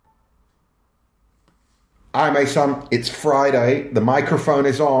I'm Ahsan. It's Friday. The microphone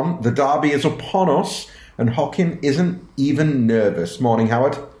is on. The derby is upon us. And Hockin isn't even nervous. Morning,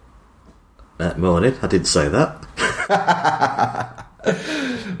 Howard. Morning. I didn't say that.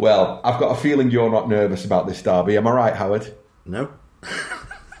 Well, I've got a feeling you're not nervous about this derby. Am I right, Howard? No.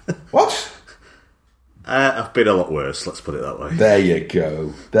 What? I've been a lot worse, let's put it that way. There you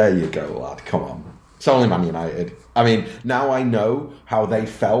go, lad. Come on. It's only Man United. I mean, now I know how they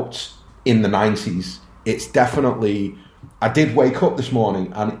felt in the 90s. It's definitely... I did wake up this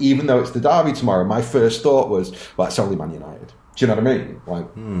morning, and even though it's the derby tomorrow, my first thought was, well, it's only Man United. Do you know what I mean? Like,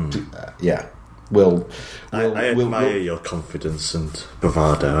 yeah. I admire your confidence and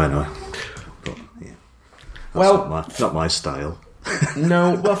bravado, anyway. But, yeah. That's not my style.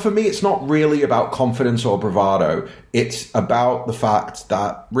 No, well, for me, it's not really about confidence or bravado. It's about the fact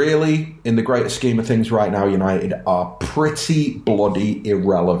that, really, in the greater scheme of things right now, United are pretty bloody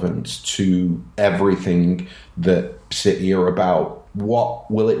irrelevant to everything that City are about. What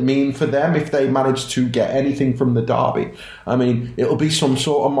will it mean for them if they manage to get anything from the derby? I mean, it'll be some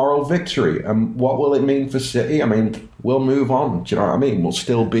sort of moral victory. And what will it mean for City? I mean, we'll move on. Do you know what I mean? We'll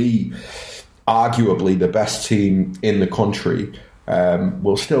still be arguably the best team in the country.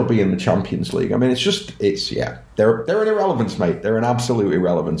 We'll still be in the Champions League. I mean, they're an irrelevance, mate. They're an absolute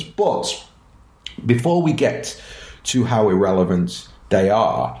irrelevance. But before we get to how irrelevant they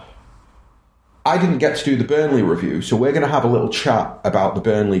are, I didn't get to do the Burnley review, so we're going to have a little chat about the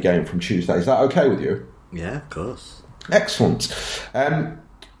Burnley game from Tuesday. Is that okay with you? Yeah, of course. Excellent.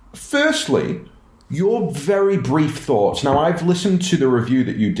 Firstly, your very brief thoughts. Now, I've listened to the review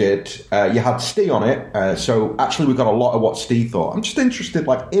that you did. You had Steve on it, so actually we got a lot of what Steve thought. I'm just interested,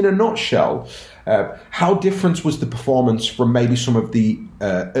 like, in a nutshell, how different was the performance from maybe some of the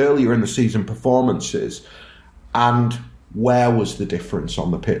earlier in the season performances, and where was the difference on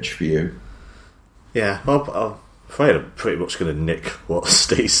the pitch for you? Yeah, I'm afraid I'm pretty much going to nick what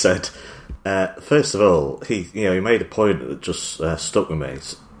Steve said. First of all, he made a point that just stuck with me.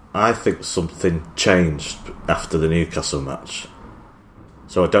 I think something changed after the Newcastle match.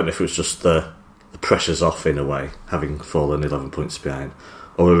 So I don't know if it was just the pressure's off in a way, having fallen 11 points behind,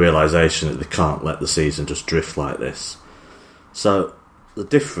 or a realisation that they can't let the season just drift like this. So the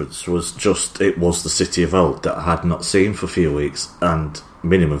difference was it was the City of old that I had not seen for a few weeks, and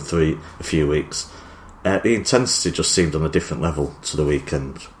minimum a few weeks. The intensity just seemed on a different level to the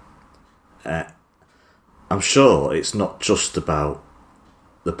weekend. I'm sure it's not just about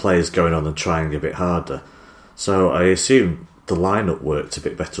the players going on and trying a bit harder. So I assume the lineup worked a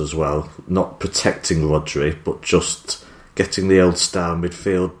bit better as well. Not protecting Rodri, but just getting the old star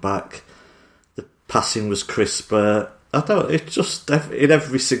midfield back. The passing was crisper. It's just in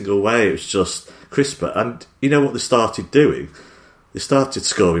every single way. It was just crisper. And you know what they started doing? They started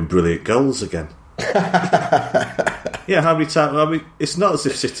scoring brilliant goals again. Yeah, how many times? I mean, it's not as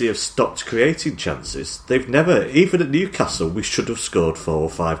if City have stopped creating chances. They've never, even at Newcastle, we should have scored 4 or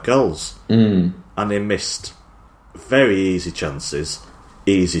 5 goals. And they missed very easy chances,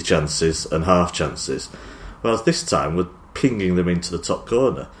 and half chances. Whereas this time, we're pinging them into the top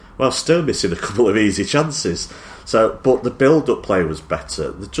corner, while still missing a couple of easy chances. But the build-up play was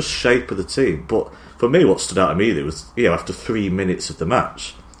better, the just shape of the team. But for me, what stood out immediately was, after 3 minutes of the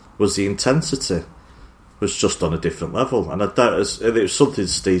match, was the intensity was just on a different level. And it was something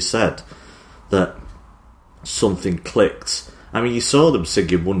Steve said, that something clicked. I mean, you saw them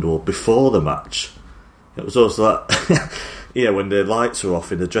singing Wonderwall before the match. It was also that, when the lights were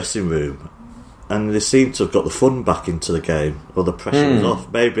off in the dressing room, and they seemed to have got the fun back into the game, or the pressure was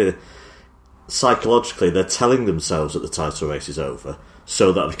off. Maybe psychologically they're telling themselves that the title race is over,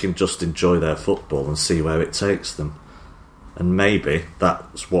 so that they can just enjoy their football and see where it takes them. And maybe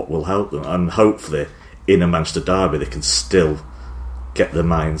that's what will help them. And hopefully, in a Manchester derby, they can still get their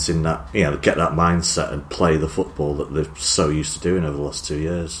minds in that, get that mindset and play the football that they're so used to doing over the last 2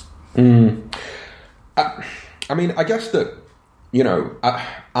 years. I mean, I guess that,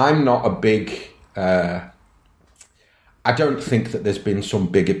 I'm not a big... I don't think that there's been some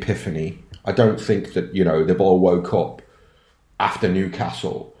big epiphany. I don't think that, they've all woke up after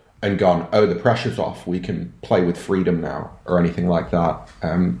Newcastle and gone, oh, the pressure's off, we can play with freedom now, or anything like that.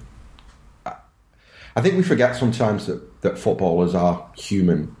 I think we forget sometimes that footballers are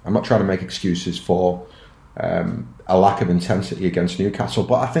human. I'm not trying to make excuses for a lack of intensity against Newcastle,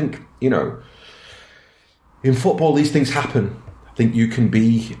 but I think, in football these things happen. I think you can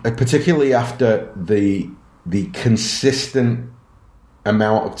be, particularly after the consistent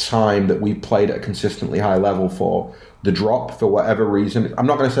amount of time that we've played at a consistently high level, for the drop, for whatever reason. I'm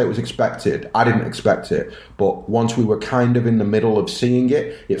not going to say it was expected. I didn't expect it. But once we were kind of in the middle of seeing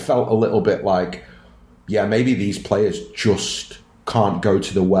it, it felt a little bit like, yeah, maybe these players just can't go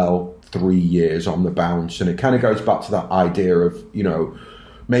to the well 3 years on the bounce. And it kind of goes back to that idea of,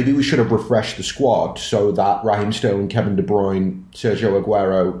 maybe we should have refreshed the squad so that Raheem Sterling, Kevin De Bruyne, Sergio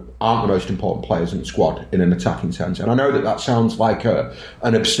Aguero aren't the most important players in the squad in an attacking sense. And I know that sounds like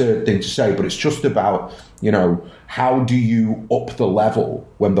an absurd thing to say, but it's just about, how do you up the level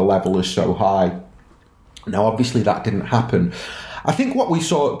when the level is so high? Now, obviously, that didn't happen. I think what we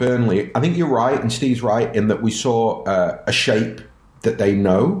saw at Burnley, I think you're right, and Steve's right, in that we saw a shape that they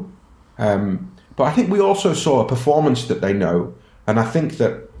know. But I think we also saw a performance that they know. And I think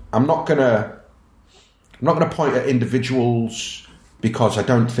that I'm not gonna point at individuals because I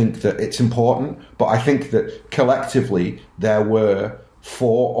don't think that it's important. But I think that collectively there were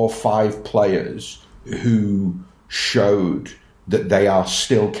 4 or 5 players who showed that they are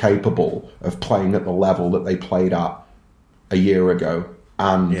still capable of playing at the level that they played at a year ago.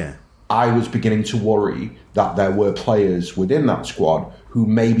 And I was beginning to worry that there were players within that squad who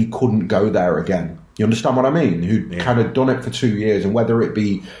maybe couldn't go there again. You understand what I mean? Who'd kind of done it for 2 years, and whether it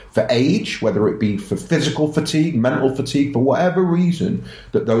be for age, whether it be for physical fatigue, mental fatigue, for whatever reason,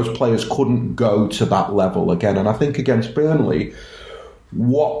 that those players couldn't go to that level again. And I think against Burnley,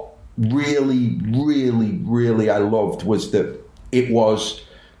 what really, really, really I loved was that it was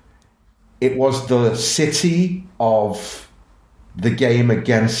the City of the game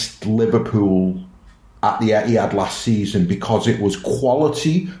against Liverpool at the Etihad last season, because it was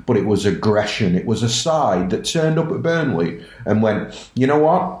quality, but it was aggression. It was a side that turned up at Burnley and went, you know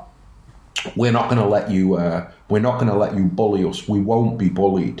what? We're not going to let you. We're not going to let you bully us. We won't be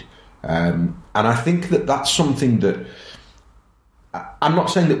bullied. And I think that that's something that. I'm not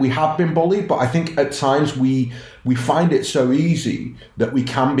saying that we have been bullied, but I think at times we find it so easy that we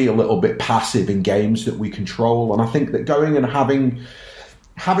can be a little bit passive in games that we control. And I think that going and having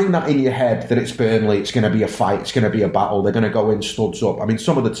that in your head that it's Burnley, it's going to be a fight, it's going to be a battle, they're going to go in studs up. I mean,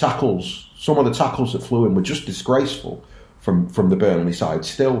 some of the tackles that flew in were just disgraceful from the Burnley side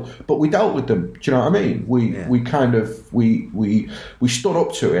still, but we dealt with them. Do you know what I mean? We stood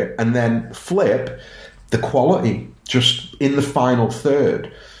up to it, and then the quality just in the final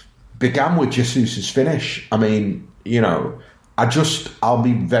third began with Jesus' finish. I mean, I'll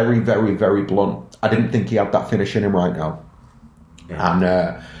be very, very, very blunt. I didn't think he had that finish in him right now. Yeah.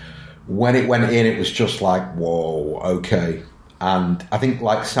 And when it went in, it was just like, whoa, okay. And I think,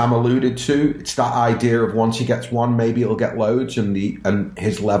 like Sam alluded to, it's that idea of once he gets one, maybe he'll get loads, and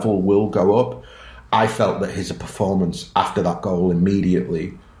his level will go up. I felt that his performance after that goal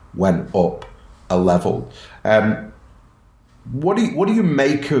immediately went up a level. What do you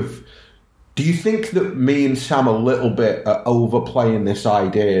make of? Do you think that me and Sam a little bit are overplaying this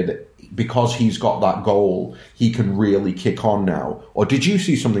idea that because he's got that goal, he can really kick on now? Or did you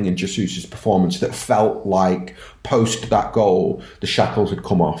see something in Jesus' performance that felt like post that goal, the shackles had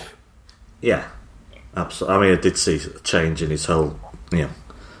come off? Yeah, absolutely. I mean, I did see a change in his whole,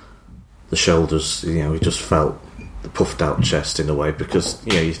 the shoulders. He just felt the puffed out chest in a way, because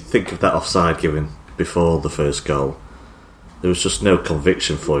you think of that offside given before the first goal. There was just no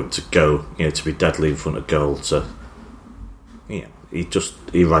conviction for him to go, to be deadly in front of goal.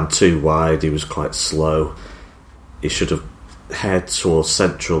 He ran too wide. He was quite slow. He should have headed towards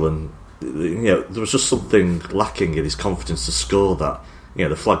central, and there was just something lacking in his confidence to score that.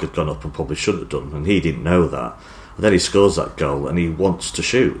 The flag had gone up and probably shouldn't have done, and he didn't know that. And then he scores that goal, and he wants to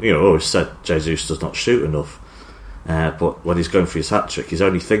shoot. Always said Jesus does not shoot enough. But when he's going for his hat-trick, he's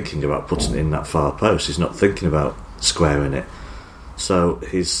only thinking about putting it in that far post. He's not thinking about squaring it. So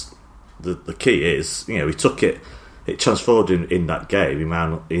the key is, he took it transformed him in that game.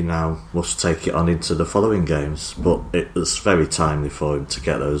 He now must take it on into the following games. But it was very timely for him to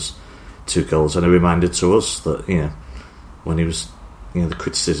get those 2 goals, and a reminder to us that, when he was, the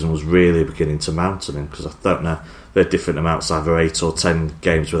criticism was really beginning to mount on him, because I don't know, there are different amounts, either 8 or 10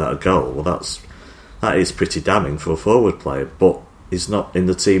 games without a goal. Well, that is pretty damning for a forward player, but he's not in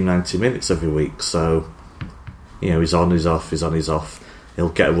the team 90 minutes every week, so he's on, he's off, he's on, he's off. He'll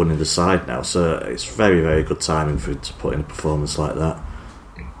get a run in the side now, so it's very, very good timing for him to put in a performance like that.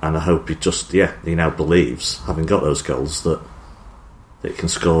 And I hope he now believes, having got those goals, that he can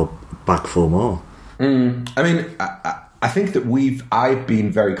score back 4 more. I mean, I think that I've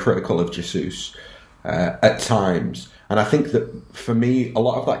been very critical of Jesus at times. And I think that for me, a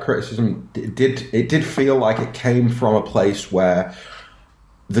lot of that criticism did feel like it came from a place where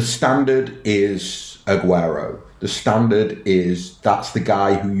the standard is Aguero. The standard is that's the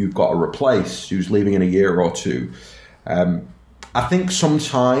guy who you've got to replace, who's leaving in a year or 2. I think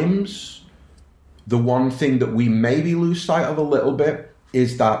sometimes the one thing that we maybe lose sight of a little bit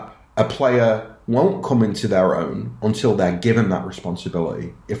is that a player won't come into their own until they're given that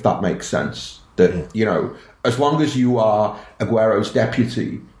responsibility, if that makes sense. That, you know, as long as you are Aguero's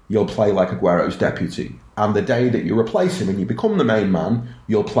deputy, you'll play like Aguero's deputy. And the day that you replace him and you become the main man,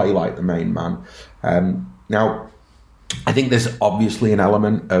 you'll play like the main man. Now, I think there's obviously an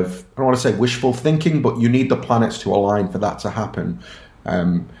element of, I don't want to say wishful thinking, but you need the planets to align for that to happen.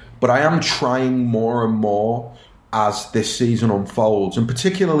 But I am trying more and more as this season unfolds, and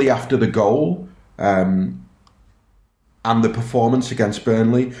particularly after the goal and the performance against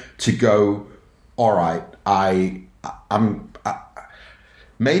Burnley, to go, all right,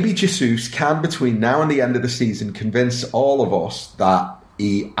 maybe Jesus can, between now and the end of the season, convince all of us that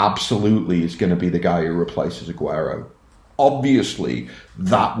he absolutely is going to be the guy who replaces Aguero. Obviously,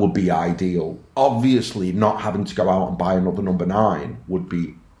 that would be ideal. Obviously, not having to go out and buy another number 9 would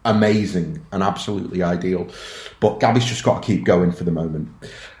be amazing and absolutely ideal. But Gabby's just got to keep going for the moment.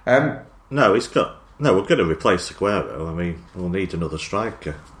 We're going to replace Aguero. I mean, we'll need another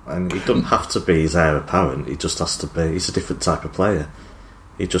striker. And he doesn't have to be his heir apparent. He just has to be... He's a different type of player.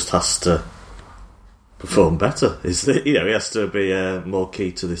 He just has to perform better. He has to be more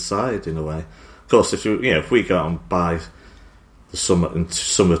key to this side in a way. Of course, if we go out and buy the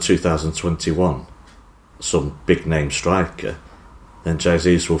summer 2021 some big name striker, then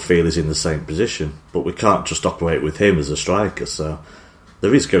Jesus will feel he's in the same position. But we can't just operate with him as a striker. So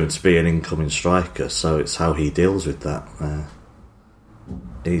there is going to be an incoming striker. So it's how he deals with that.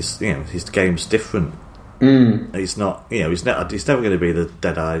 His game's different. He's not. He's never going to be the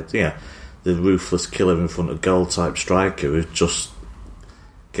dead-eyed, the ruthless killer in front of goal type striker who just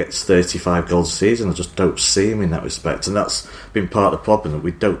gets 35 goals a season. I just don't see him in that respect, and that's been part of the problem, that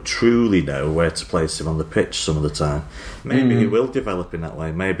we don't truly know where to place him on the pitch some of the time. Maybe he will develop in that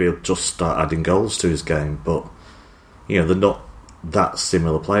way. Maybe he'll just start adding goals to his game, but they're not that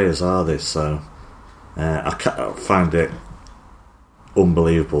similar players, are they? So I find it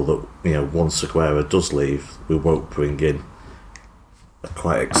unbelievable that once Aguero does leave, we won't bring in a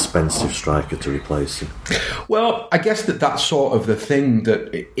quite expensive striker to replace him. Well, I guess that's sort of the thing,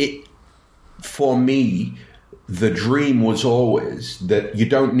 that it for me, the dream was always that you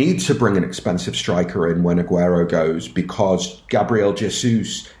don't need to bring an expensive striker in when Aguero goes, because Gabriel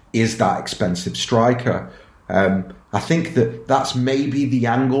Jesus is that expensive striker. I think that's maybe the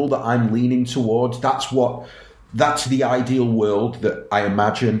angle that I'm leaning towards. That's the ideal world that I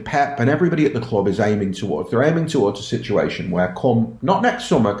imagine Pep and everybody at the club is aiming towards. They're aiming towards a situation where, not next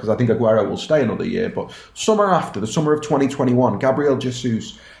summer, because I think Aguero will stay another year, but summer after, the summer of 2021, Gabriel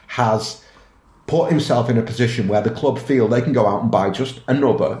Jesus has put himself in a position where the club feel they can go out and buy just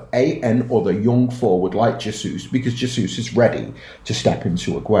another young forward like Jesus, because Jesus is ready to step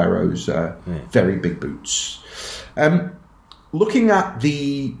into Aguero's very big boots. Looking at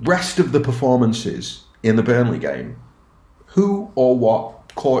the rest of the performances in the Burnley game, who or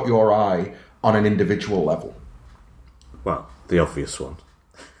what caught your eye on an individual level? Well, the obvious one.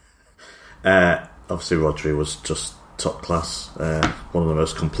 Obviously, Rodri was just top class. One of the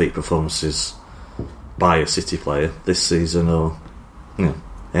most complete performances by a City player this season, or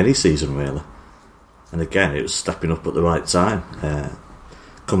any season really. And again, it was stepping up at the right time.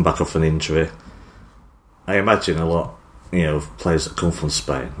 Come back off an injury. I imagine a lot players that come from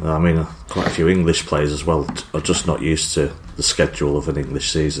Spain. I mean, quite a few English players as well are just not used to the schedule of an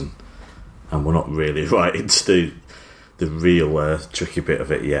English season, and we're not really right into the real tricky bit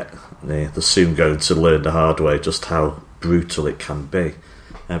of it yet. They're soon going to learn the hard way just how brutal it can be.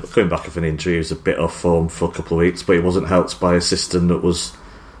 But coming back off an injury, he was a bit off form for a couple of weeks, but he wasn't helped by a system that was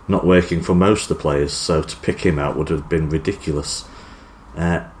not working for most of the players, so to pick him out would have been ridiculous.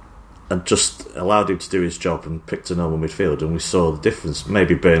 And just allowed him to do his job and picked a normal midfield, and we saw the difference.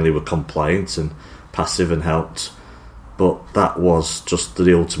 Maybe Burnley were compliant and passive and helped, but that was just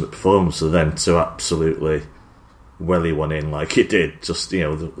the ultimate performance. So then to absolutely welly one in like he did, just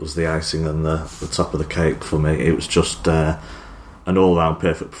was the icing on the top of the cake for me. It was just an all-round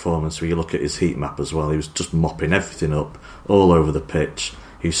perfect performance. Where you look at his heat map as well, he was just mopping everything up all over the pitch.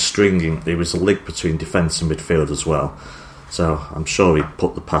 He was a link between defence and midfield as well. So I'm sure he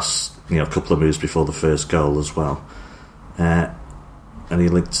put the pass, a couple of moves before the first goal as well. And he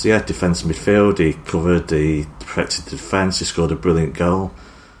linked, defence and midfield. He covered, he protected the defence. He scored a brilliant goal.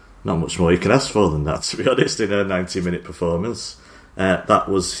 Not much more you can ask for than that, to be honest, in a 90-minute performance. That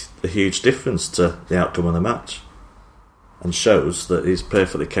was a huge difference to the outcome of the match, and shows that he's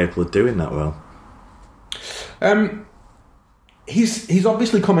perfectly capable of doing that well. He's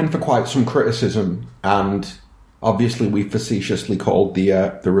obviously come in for quite some criticism, and obviously we facetiously called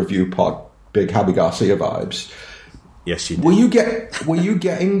the review pod Big Javi Garcia vibes. Yes, you did. Were you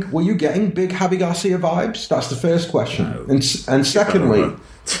getting big Javi Garcia vibes? That's the first question. No. And secondly,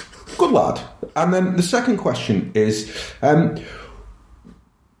 good lad. And then the second question is,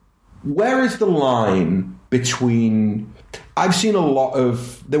 where is the line between... I've seen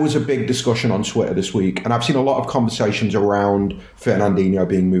there was a big discussion on Twitter this week, and I've seen a lot of conversations around Fernandinho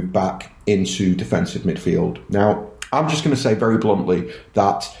being moved back into defensive midfield. Now, I'm just going to say very bluntly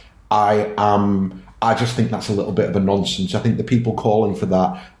that I just think that's a little bit of a nonsense. I think the people calling for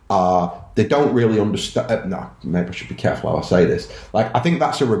that they don't really understand. No, maybe I should be careful how I say this. I think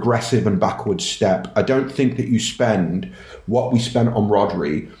that's a regressive and backward step. I don't think that you spend what we spent on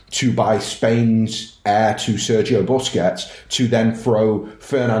Rodri to buy Spain's heir to Sergio Busquets to then throw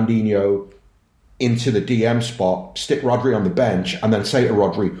Fernandinho into the DM spot, stick Rodri on the bench, and then say to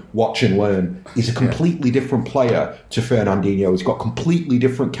Rodri, watch and learn. He's a completely different player to Fernandinho. He's got completely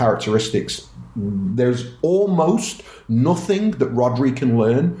different characteristics. There's almost nothing that Rodri can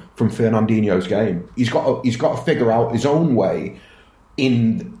learn from Fernandinho's game. He's got to figure out his own way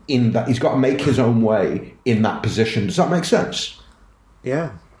in that. He's got to make his own way in that position. Does that make sense?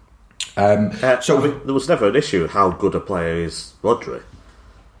 Yeah. So there was never an issue with how good a player is Rodri.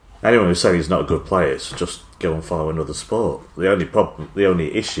 Anyone who says he's not a good player should just go and follow another sport. The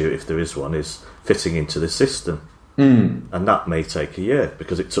only issue, if there is one, is fitting into the system. And that may take a year,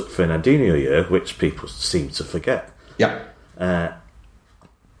 because it took Fernandinho a year, which people seem to forget. Yeah.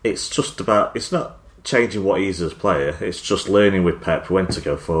 It's not changing what he is as a player, it's just learning with Pep when to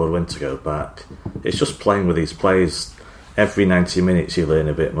go forward, when to go back. It's just playing with these players. Every 90 minutes you learn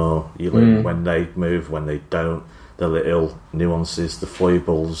a bit more. You learn when they move, when they don't, the little nuances, the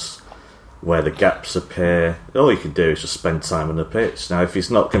foibles, where the gaps appear. All you can do is just spend time on the pitch. Now, if he's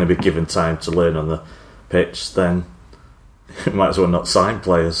not going to be given time to learn on the pitch, then you might as well not sign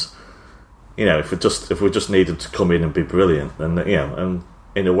players. If we just need him to come in and be brilliant, then and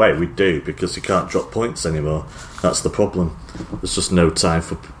in a way we do, because you can't drop points anymore. That's the problem. There's just no time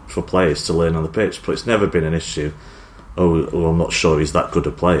for players to learn on the pitch. But it's never been an issue. I'm not sure he's that good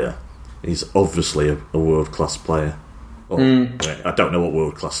a player. He's obviously a world class player. I don't know what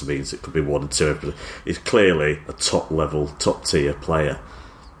world class means. It could be 1 and 2. But he's clearly a top level, top tier player.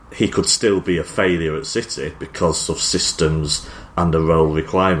 He could still be a failure at City because of systems and the role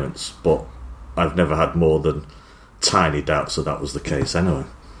requirements, but I've never had more than tiny doubts that was the case anyway.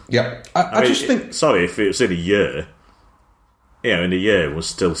 Yeah, I just think... Sorry, if it was in a year, in a year we're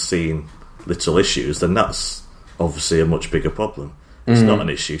still seeing little issues, then that's obviously a much bigger problem. It's not an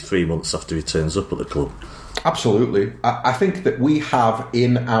issue 3 months after he turns up at the club. Absolutely. I think that we have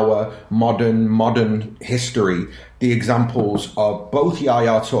in our modern history the examples of both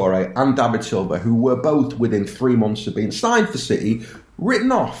Yaya Toure and David Silva, who were both within 3 months of being signed for City,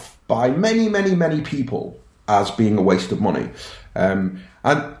 written off by many, many, many people as being a waste of money. And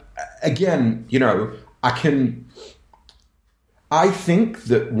again, I think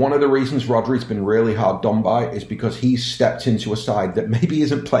that one of the reasons Rodri's been really hard done by is because he's stepped into a side that maybe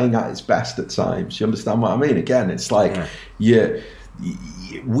isn't playing at its best at times. You understand what I mean? Again, it's like,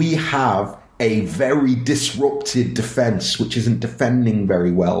 we have a very disrupted defence which isn't defending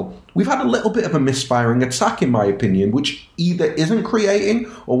very well. We've had a little bit of a misfiring attack, in my opinion, which either isn't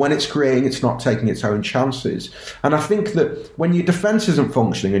creating, or when it's creating, it's not taking its own chances. And I think that when your defence isn't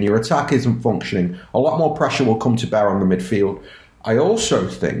functioning and your attack isn't functioning, a lot more pressure will come to bear on the midfield. I also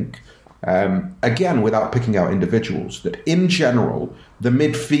think, again, without picking out individuals, that in general, the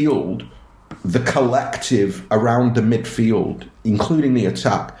midfield, the collective around the midfield, including the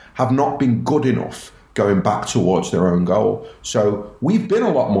attack, have not been good enough going back towards their own goal. So we've been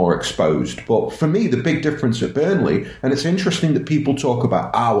a lot more exposed. But for me, the big difference at Burnley, and it's interesting that people talk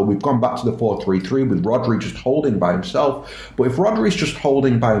about, we've gone back to the 4-3-3 with Rodri just holding by himself. But if Rodri's just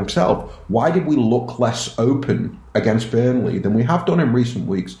holding by himself, why did we look less open against Burnley than we have done in recent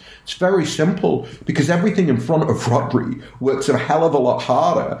weeks? It's very simple, because everything in front of Rodri works a hell of a lot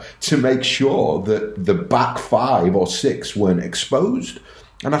harder to make sure that the back 5 or 6 weren't exposed.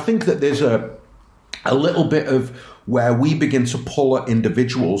 And I think that there's a little bit of where we begin to pull at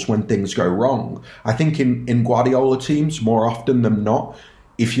individuals when things go wrong. I think in Guardiola teams, more often than not,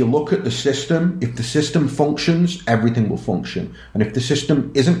 if you look at the system, if the system functions, everything will function. And if the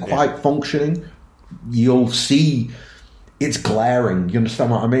system isn't quite functioning, you'll see it's glaring. You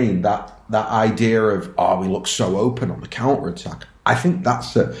understand what I mean? That idea of, we look so open on the counter-attack. I think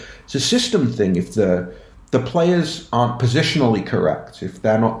it's a system thing. If the players aren't positionally correct, if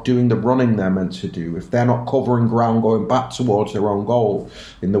they're not doing the running they're meant to do, if they're not covering ground going back towards their own goal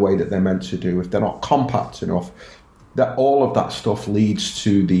in the way that they're meant to do, if they're not compact enough, that all of that stuff leads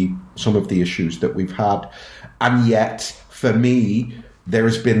to some of the issues that we've had. And yet, for me, there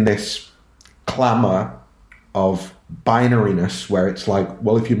has been this clamour of binariness where it's like,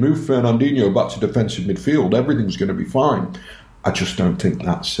 well, if you move Fernandinho back to defensive midfield, everything's going to be fine. I just don't think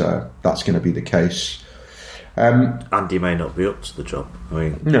that's going to be the case. Andy may not be up to the job. I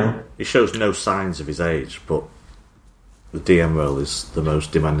mean, no, he shows no signs of his age, but the DM role is the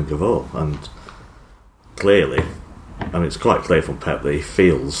most demanding of all, and clearly, and it's quite clear from Pep that he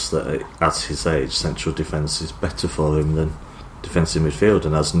feels that at his age, central defence is better for him than defensive midfield,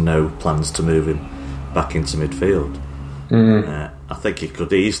 and has no plans to move him back into midfield. I think he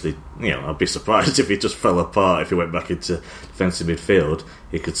could easily, I'd be surprised if he just fell apart if he went back into defensive midfield.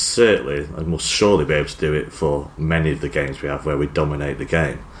 He could certainly, and must surely be able to do it for many of the games we have where we dominate the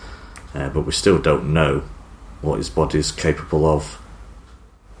game. But we still don't know what his body is capable of,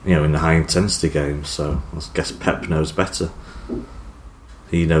 in the high intensity games. So I guess Pep knows better.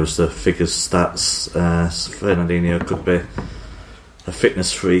 He knows the figures, stats. Fernandinho could be a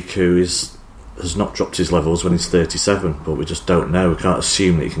fitness freak who has not dropped his levels when he's 37, but we just don't know. We can't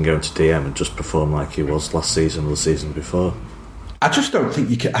assume that he can go into DM and just perform like he was last season or the season before. I just don't think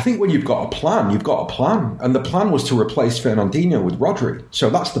you can. I think when you've got a plan, you've got a plan. And the plan was to replace Fernandinho with Rodri.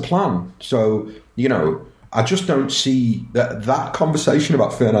 So that's the plan. So, I just don't see that conversation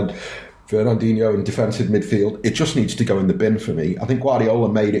about Fernandinho in defensive midfield. It just needs to go in the bin for me. I think Guardiola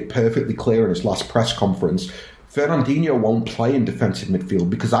made it perfectly clear in his last press conference. Fernandinho won't play in defensive midfield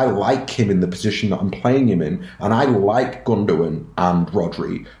because I like him in the position that I'm playing him in, and I like Gundogan and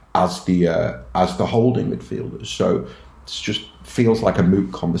Rodri as the holding midfielders. So it just feels like a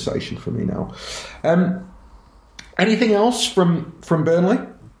moot conversation for me now. Anything else from Burnley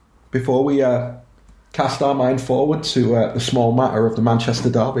before we cast our mind forward to the small matter of the Manchester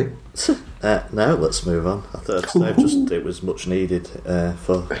derby? No, let's move on. I thought it was much needed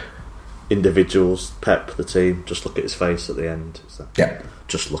for individuals. Pep, the team, just look at his face at the end. Yeah,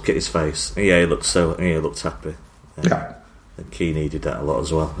 just look at his face. Yeah, he looked happy. Yeah, I think he needed that a lot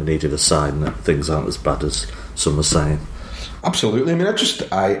as well. He needed a sign that things aren't as bad as some are saying. Absolutely. I mean,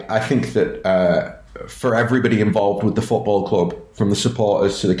 I think that for everybody involved with the football club, from the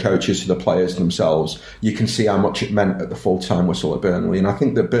supporters to the coaches to the players themselves, you can see how much it meant at the full-time whistle at Burnley. And I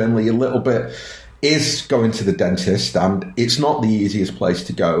think that Burnley a little bit is going to the dentist, and it's not the easiest place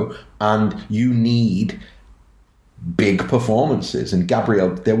to go, and you need big performances. And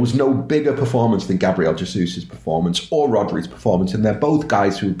there was no bigger performance than Gabriel Jesus' performance or Rodri's performance, and they're both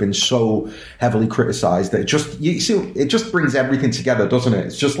guys who've been so heavily criticised that it just brings everything together, doesn't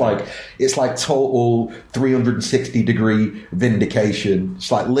it? It's like total 360-degree vindication.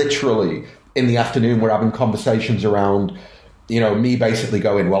 It's like literally in the afternoon we're having conversations around, me basically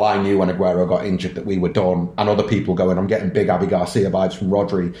going, well, I knew when Aguero got injured that we were done, and other people going, I'm getting big Avi Garcia vibes from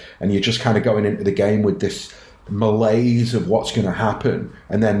Rodri, and you're just kind of going into the game with this malaise of what's going to happen,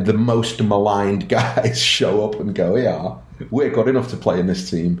 and then the most maligned guys show up and go, yeah, we're good enough to play in this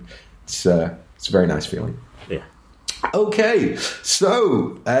team. It's a very nice feeling. Yeah. Okay,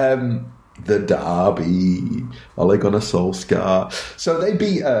 so the derby, Ole Gunnar Solskjaer. So they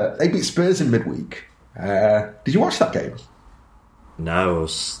beat Spurs in midweek. Did you watch that game? No, I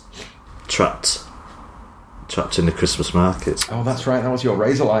was trapped in the Christmas market. Oh, that's right. That was your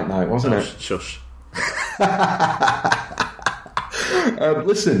Razorlight night, wasn't it? Shush.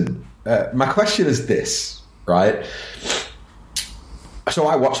 Listen, my question is this, right? So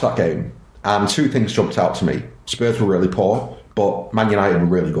I watched that game, and two things jumped out to me. Spurs were really poor, but Man United were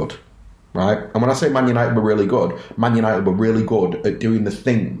really good, right? And when I say Man United were really good at doing the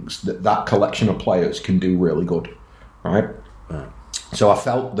things that collection of players can do really good, right? So I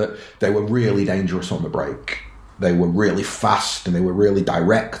felt that they were really dangerous on the break. They were really fast, and they were really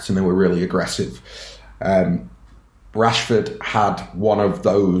direct, and they were really aggressive. Rashford had one of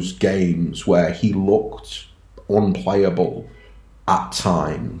those games where he looked unplayable at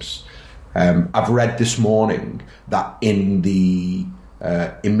times. I've read this morning that in the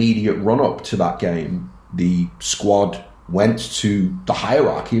immediate run-up to that game, the squad went to the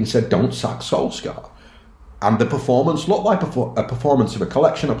hierarchy and said, don't sack Solskjaer. And the performance looked like a performance of a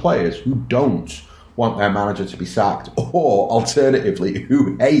collection of players who don't want their manager to be sacked, or alternatively,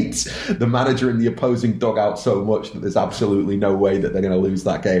 who hate the manager in the opposing dugout so much that there's absolutely no way that they're going to lose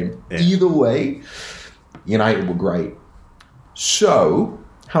that game. Yeah. Either way, United were great. So,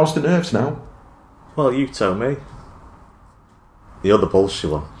 how's the nerves now? Well, you tell me. The other bullshit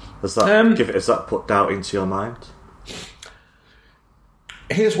one. Has that put doubt into your mind?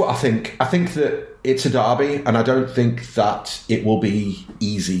 Here's what I think. I think that it's a derby, and I don't think that it will be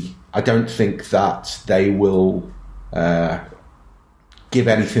easy. I don't think that they will give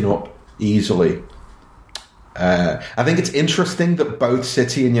anything up easily. I think it's interesting that both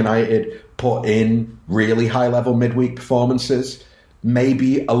City and United put in really high-level midweek performances.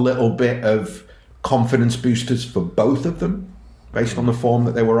 Maybe a little bit of confidence boosters for both of them, based on the form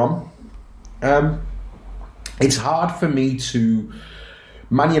that they were on. It's hard for me to...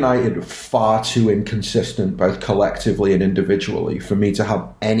 Man United are far too inconsistent, both collectively and individually, for me to have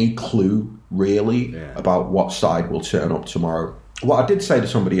any clue, really, about what side will turn up tomorrow. What I did say to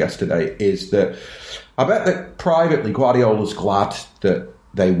somebody yesterday is that I bet that privately Guardiola's glad that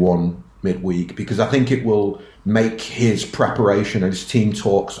they won midweek, because I think it will make his preparation and his team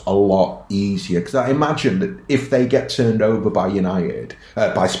talks a lot easier. Because I imagine that if they get turned over by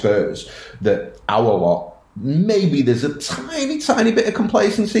by Spurs, that our lot, maybe there's a tiny bit of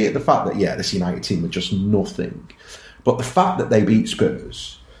complacency at the fact that, this United team are just nothing. But the fact that they beat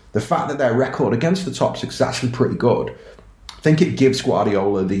Spurs, the fact that their record against the top six is actually pretty good, I think it gives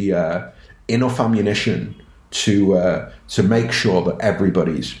Guardiola the enough ammunition to make sure that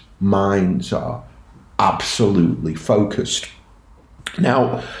everybody's minds are absolutely focused.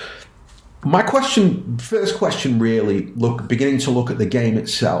 Now, my first question really, beginning to look at the game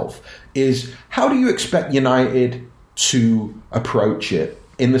itself, is how do you expect United to approach it?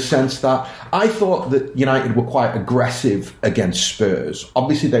 In the sense that I thought that United were quite aggressive against Spurs.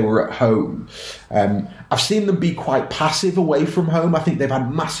 Obviously, they were at home. I've seen them be quite passive away from home. I think they've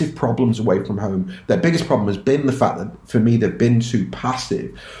had massive problems away from home. Their biggest problem has been the fact that, for me, they've been too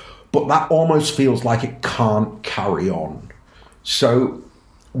passive. But that almost feels like it can't carry on. So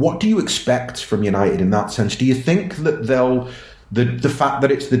what do you expect from United in that sense? Do you think that the fact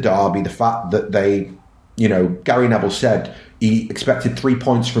that it's the derby, the fact that they, Gary Neville said he expected 3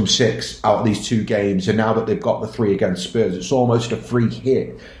 points from 6 out of these 2 games, and now that they've got the 3 against Spurs, it's almost a free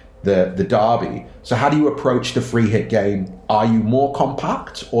hit, the derby. So how do you approach the free hit game? Are you more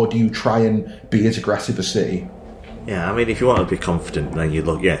compact, or do you try and be as aggressive as City? Yeah, I mean, if you want to be confident, then you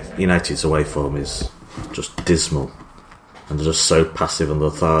look, United's away form is just dismal, and they're just so passive and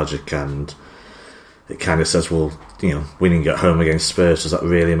lethargic, and it kind of says, well, winning at home against Spurs, does that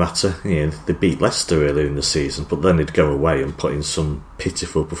really matter? They beat Leicester earlier in the season, but then they'd go away and put in some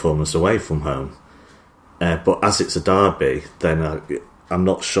pitiful performance away from home. But as it's a derby, then I'm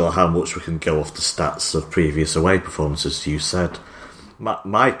not sure how much we can go off the stats of previous away performances, as you said.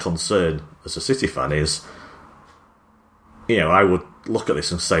 My concern as a City fan is, I would look at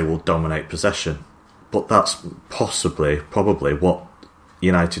this and say we'll dominate possession. But that's probably what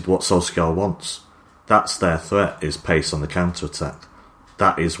Solskjaer wants. That's their threat, is pace on the counter-attack.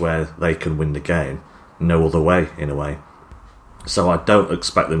 That is where they can win the game. No other way, in a way. So I don't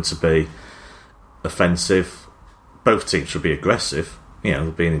expect them to be offensive. Both teams should be aggressive.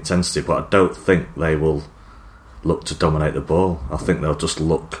 There'll be an intensity, but I don't think they will look to dominate the ball. I think they'll just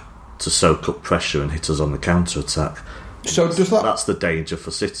look to soak up pressure and hit us on the counter-attack. So that's the danger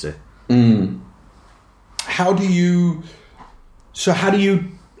for City. How do you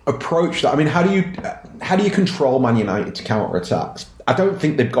approach that? I mean, how do you control Man United to counter attacks? I don't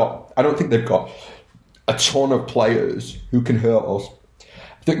think they've got a ton of players who can hurt us.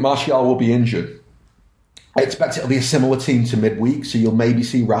 I think Martial will be injured. I expect it'll be a similar team to midweek, so you'll maybe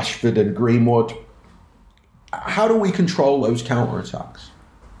see Rashford and Greenwood. How do we control those counter attacks?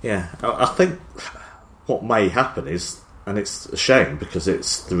 Yeah, I think what may happen is, and it's a shame because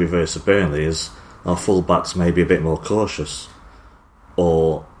it's the reverse of Burnley, is our full-backs may be a bit more cautious.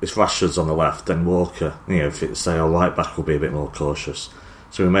 Or if Rashford's on the left, then Walker, if it's say our right back will be a bit more cautious.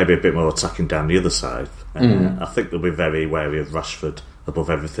 So we may be a bit more attacking down the other side. I think they'll be very wary of Rashford above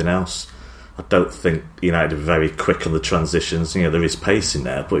everything else. I don't think United are very quick on the transitions. There is pace in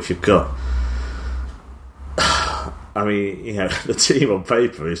there, but if you've got... I mean, the team on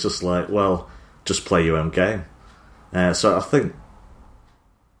paper is just like, well, just play your own game. So I think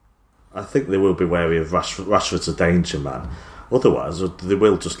they will be wary of Rashford. Rashford's a danger man. Otherwise, they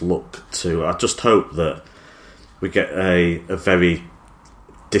will just look to... I just hope that we get a very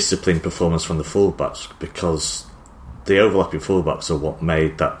disciplined performance from the fullbacks, because the overlapping fullbacks are what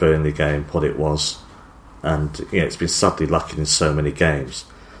made that Burnley game what it was. And it's been sadly lacking in so many games.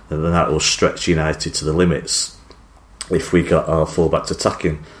 And then that will stretch United to the limits if we got our fullbacks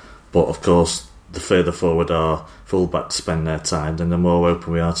attacking. But of course, the further forward our fullbacks spend their time, then the more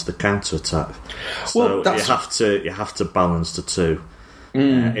open we are to the counter-attack. So you have to balance the two.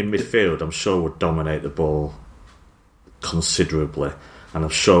 In midfield, I'm sure we'll dominate the ball considerably, and I'm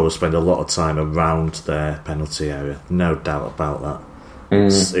sure we'll spend a lot of time around their penalty area. No doubt about that.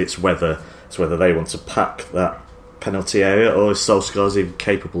 It's whether they want to pack that penalty area, or if Solskjaer's even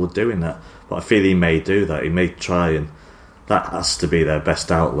capable of doing that. But I feel he may do that. He may try and that has to be their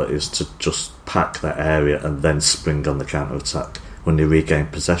best outlet, is to just pack that area and then spring on the counter-attack when they regain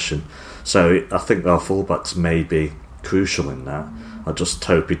possession. So I think our fullbacks may be crucial in that. I just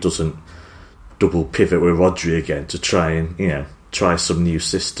hope he doesn't double pivot with Rodri again to try and, try some new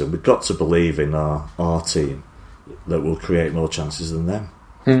system. We've got to believe in our team that will create more chances than them.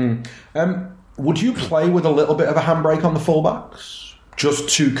 Would you play with a little bit of a handbrake on the fullbacks just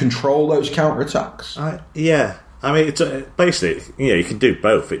to control those counter-attacks? Yeah. I mean, basically, you can do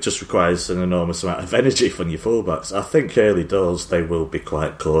both. It just requires an enormous amount of energy from your fullbacks. I think early doors they will be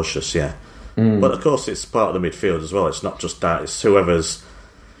quite cautious, yeah. But of course, it's part of the midfield as well. It's not just that. It's whoever's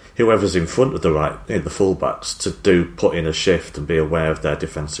in front of the fullbacks to put in a shift and be aware of their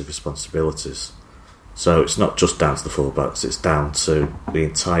defensive responsibilities. So it's not just down to the fullbacks. It's down to the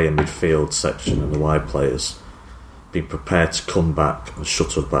entire midfield section and the wide players being prepared to come back and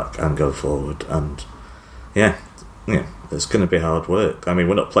shuttle back and go forward. And yeah, it's going to be hard work. I mean,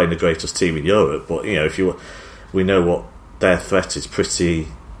 we're not playing the greatest team in Europe, but we know what their threat is. Pretty,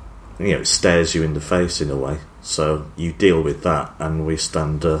 it stares you in the face in a way. So you deal with that, and we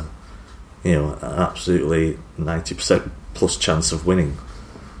stand, an absolutely 90% plus chance of winning.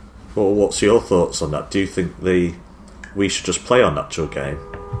 Well, what's your thoughts on that? Do you think we should just play our natural game?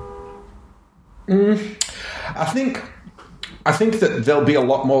 I think that they'll be a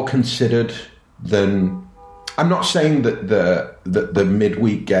lot more considered than. I'm not saying that the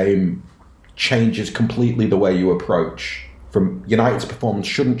midweek game changes completely the way you approach. From United's performance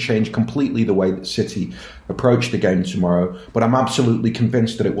shouldn't change completely the way that City approach the game tomorrow, but I'm absolutely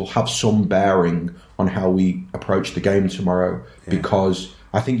convinced that it will have some bearing on how we approach the game tomorrow, because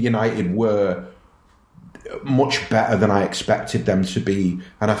I think United were much better than I expected them to be,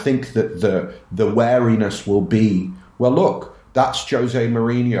 and I think that the wariness will be, well, look, that's Jose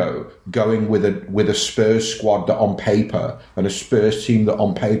Mourinho going with a Spurs squad that on paper, and a Spurs team that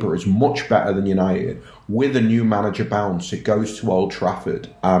on paper is much better than United, with a new manager bounce. It goes to Old Trafford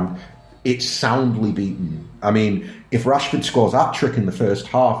and it's soundly beaten. I mean, if Rashford scores that trick in the first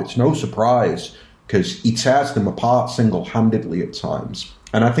half, it's no surprise, because he tears them apart single-handedly at times.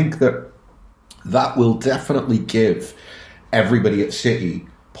 And I think that will definitely give everybody at City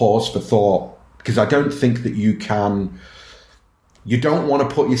pause for thought, because I don't think that you don't want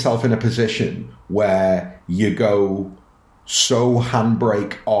to put yourself in a position where you go so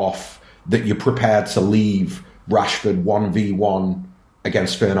handbrake off that you're prepared to leave Rashford 1v1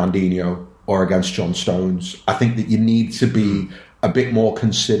 against Fernandinho or against John Stones. I think that you need to be a bit more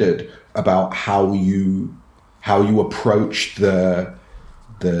considered about how you approach the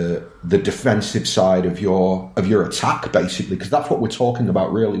defensive side of your attack, basically, because that's what we're talking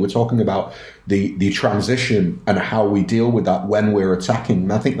about. Really, we're talking about the transition and how we deal with that when we're attacking.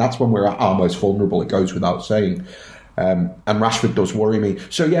 And I think that's when we're at our most vulnerable. It goes without saying. And Rashford does worry me.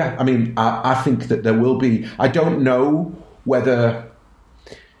 So yeah, I mean, I think that there will be. I don't know whether,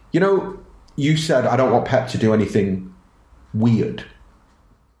 you said I don't want Pep to do anything weird.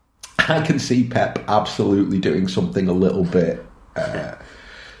 I can see Pep absolutely doing something a little bit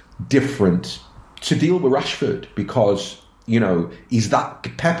different to deal with Rashford, because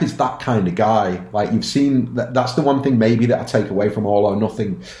Pep is that kind of guy. Like, you've seen that's the one thing maybe that I take away from All or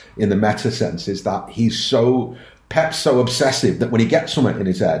Nothing in the meta sense, is that Pep's so obsessive that when he gets something in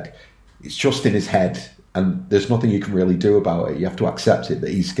his head, it's just in his head, and there's nothing you can really do about it. You have to accept it,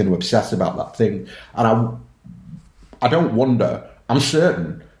 that he's going to obsess about that thing. And I don't wonder, I'm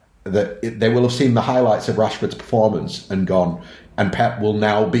certain that they will have seen the highlights of Rashford's performance and gone, and Pep will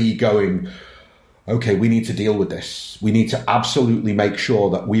now be going, okay, we need to deal with this. We need to absolutely make sure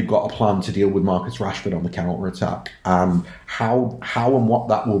that we've got a plan to deal with Marcus Rashford on the counter-attack. And how and what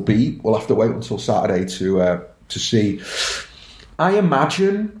that will be, we'll have to wait until Saturday to see. I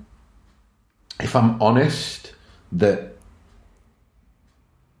imagine, if I'm honest, that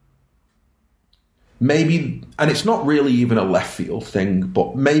maybe, and it's not really even a left field thing,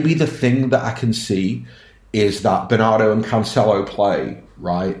 but maybe the thing that I can see is that Bernardo and Cancelo play,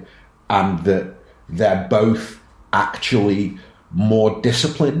 right? And that they're both actually more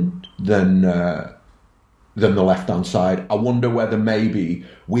disciplined than the left-hand side. I wonder whether maybe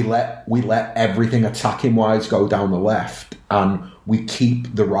we let everything attacking-wise go down the left, and we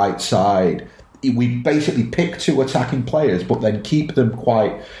keep the right side. We basically pick two attacking players, but then keep them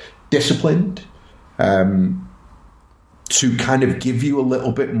quite disciplined, to kind of give you a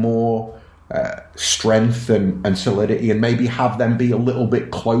little bit more strength and solidity, and maybe have them be a little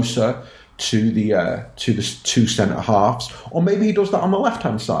bit closer to the two centre halves. Or maybe he does that on the left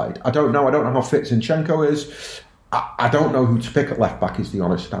hand side. I don't know how fit Zinchenko is. I don't know who to pick at left back, is the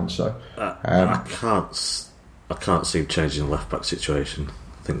honest answer. I I can't see him changing the left-back situation.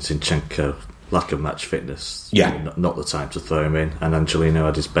 I think Zinchenko, lack of match fitness, not the time to throw him in, and Angelino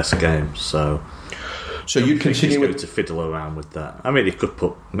had his best game, so you'd continue to fiddle around with that. I mean, he could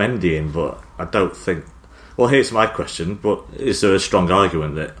put Mendy in, but I don't think... Well, here's my question, but is there a strong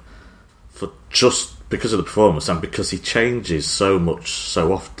argument that for just because of the performance and because he changes so much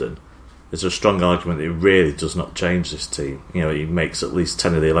so often, there's a strong argument that he really does not change this team? You know, he makes at least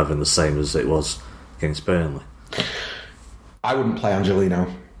 10 of the 11 the same as it was against Burnley. I wouldn't play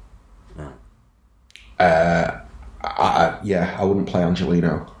Angelino. No. I wouldn't play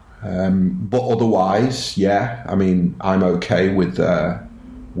Angelino. But otherwise, I mean, I'm okay with a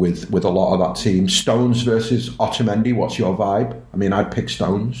lot of that team. Stones versus Otamendi, what's your vibe? I mean, I'd pick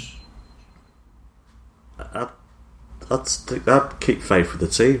Stones. I'd keep faith with the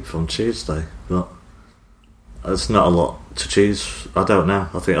team from Tuesday, but there's not a lot to choose. I don't know.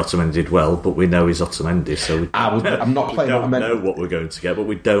 I think Otamendi did well, but we know he's Otamendi, so I'm not playing. We don't Otamendi. know what we're going to get, but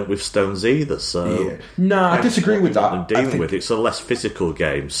we don't with Stones either. So no, I disagree with that. I'm dealing with it's a less physical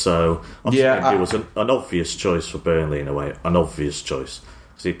game, so Otamendi was an obvious choice for Burnley in a way, an obvious choice.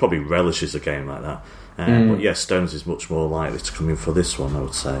 So he probably relishes a game like that. But Stones is much more likely to come in for this one, I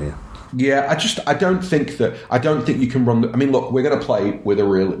would say. Yeah, I don't think you can run. I mean, look, we're going to play with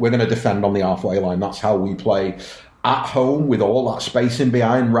we're going to defend on the halfway line. That's how we play at home with all that space in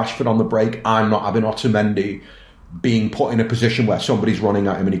behind. Rashford on the break. I'm not having Otamendi being put in a position where somebody's running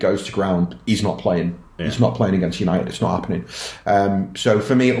at him and he goes to ground. He's not playing. Yeah. He's not playing against United. It's not happening. So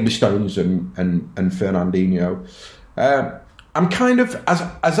for me, it'll be Stones and Fernandinho. I'm kind of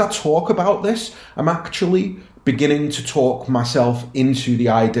as I talk about this, I'm actually beginning to talk myself into the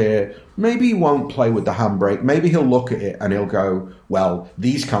idea maybe he won't play with the handbrake. Maybe he'll look at it and he'll go, well,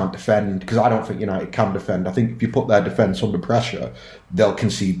 these can't defend, because I don't think United can defend. I think if you put their defence under pressure, they'll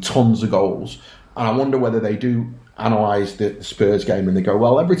concede tons of goals. And I wonder whether they do analyse the Spurs game and they go,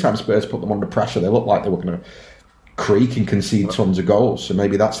 well, every time Spurs put them under pressure, they look like they were going to creak and concede tons of goals. So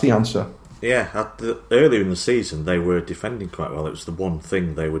maybe that's the answer. Yeah, earlier in the season, they were defending quite well. It was the one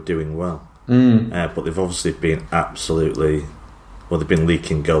thing they were doing well. But they've obviously been they've been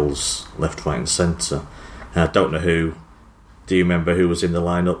leaking goals left, right and centre. I don't know who. Do you remember who was in the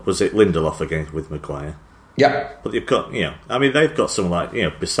lineup? Was it Lindelof again with Maguire? Yeah. But they've got, they've got someone like,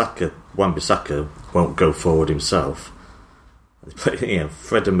 Bissaka. Wan-Bissaka won't go forward himself. Fred and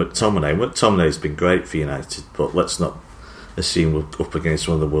McTominay's been great for United, but let's not assume we're up against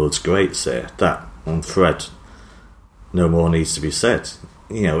one of the world's greats here. That, on Fred, no more needs to be said.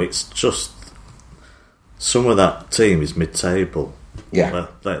 It's just some of that team is mid-table. Yeah.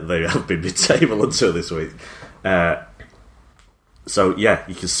 Well, they have been mid-table until this week. So,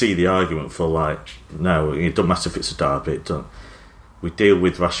 you can see the argument for, no, it doesn't matter if it's a derby. We deal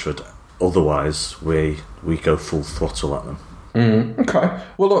with Rashford. Otherwise, we go full throttle at them. Okay.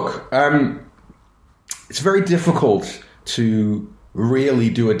 Well, look, it's very difficult to really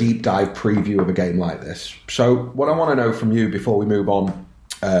do a deep dive preview of a game like this. So what I want to know from you before we move on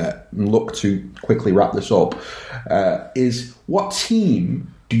and look to quickly wrap this up is what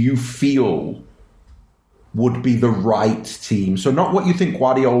team do you feel would be the right team? So not what you think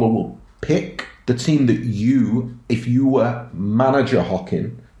Guardiola will pick, the team that you, if you were manager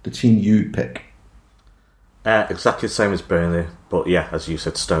Hockin, the team you'd pick. Exactly the same as Burnley, but as you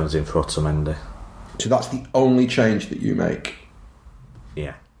said, Stones in for Otamendi. So that's the only change that you make?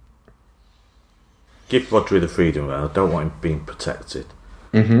 Yeah. Give Rodri the freedom, I don't want him being protected.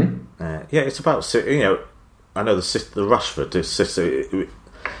 It's about, I know the Rashford,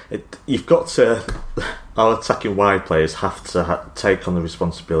 you've got to, our attacking wide players have to take on the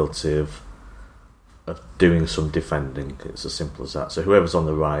responsibility of doing some defending. It's as simple as that. So whoever's on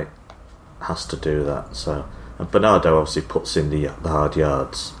the right has to do that. So, and Bernardo obviously puts in the hard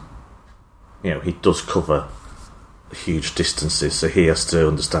yards. He does cover huge distances, so he has to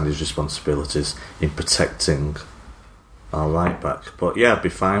understand his responsibilities in protecting our right back. But I'd be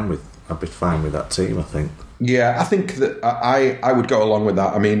fine with that team, I think. Yeah, I think that I would go along with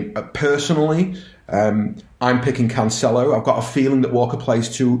that. I mean, personally, I'm picking Cancelo. I've got a feeling that Walker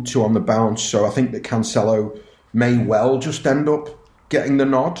plays two on the bounce, so I think that Cancelo may well just end up getting the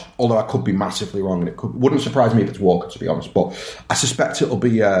nod, although I could be massively wrong, and wouldn't surprise me if it's Walker, to be honest. But I suspect it'll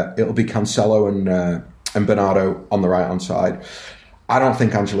be Cancelo and Bernardo on the right hand side. I don't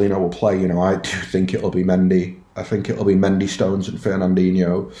think Angelino will play. I do think it'll be Mendy. I think it'll be Mendy, Stones, and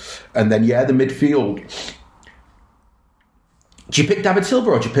Fernandinho, and then the midfield. Do you pick David Silva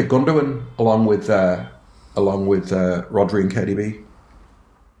or do you pick Gundogan along with Rodri and KDB?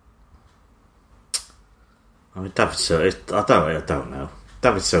 I mean, David Silva. I don't know.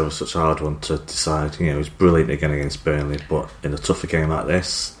 David Silva's such a hard one to decide. You know, he's brilliant again against Burnley, but in a tougher game like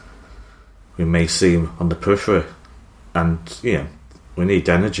this, we may see him on the periphery, and we need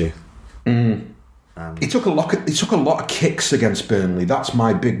energy. He took a lot of kicks against Burnley. That's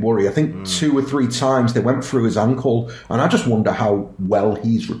my big worry. I think 2 or 3 times they went through his ankle, and I just wonder how well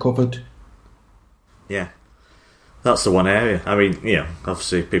he's recovered. Yeah. That's the one area. I mean,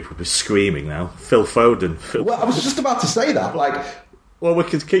 obviously people will be screaming now. Phil Foden. Well, I was just about to say that. Well, we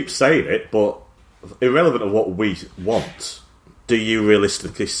can keep saying it, but irrelevant of what we want, do you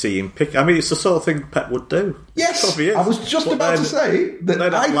realistically see him pick? I mean, it's the sort of thing Pep would do. Yes, I was just about to say that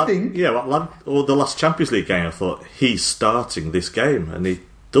I think... or the last Champions League game, I thought, he's starting this game, and he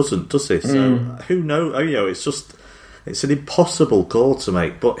doesn't, does he? So, who knows? It's an impossible call to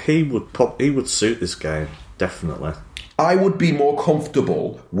make, but he would suit this game. Definitely. I would be more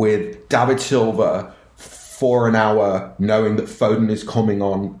comfortable with David Silva for an hour, knowing that Foden is coming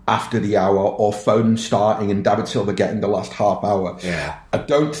on after the hour, or Foden starting and David Silva getting the last half hour. Yeah. I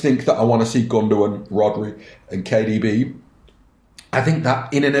don't think that I want to see Gundogan, Rodri and KDB. I think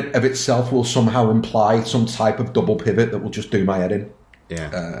that in and of itself will somehow imply some type of double pivot that will just do my head in.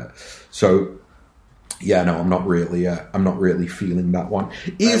 Yeah. Yeah, no, I'm not really feeling that one.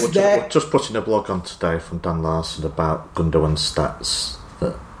 Just putting a blog on today from Dan Larson about Gundogan's stats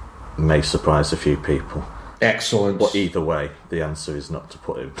that may surprise a few people. Excellent. But either way, the answer is not to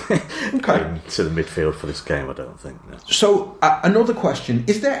put him into the midfield for this game, I don't think. No. So, another question.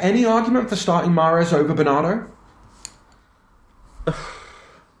 Is there any argument for starting Mahrez over Bernardo?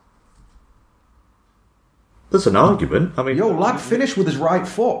 There's an argument. I mean, lad finished with his right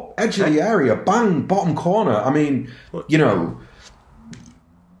foot, edge of the area, bang, bottom corner. I mean, I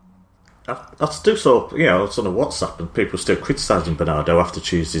still saw, it's on a WhatsApp, and people still criticising Bernardo after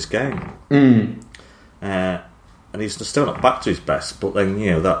Tuesday's game. And he's still not back to his best. But then,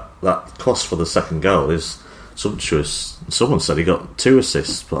 that cost for the second goal is sumptuous. Someone said he got 2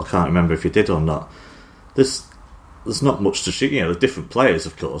 assists, but I can't remember if he did or not. There's not much to shoot. They're different players,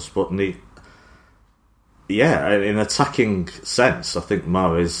 of course, but in attacking sense, I think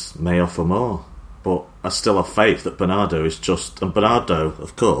Mahrez may offer more. But I still have faith that Bernardo is just... And Bernardo,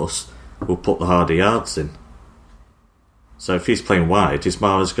 of course, will put the harder yards in. So if he's playing wide, is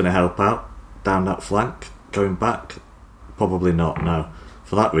Mahrez going to help out down that flank? Going back? Probably not, no.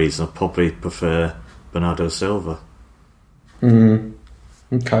 For that reason, I'd probably prefer Bernardo Silva.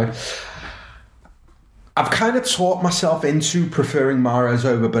 Okay. I've kind of taught myself into preferring Mahrez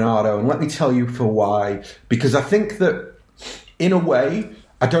over Bernardo, and let me tell you for why. Because I think that, in a way,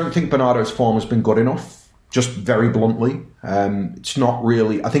 I don't think Bernardo's form has been good enough. Just very bluntly, it's not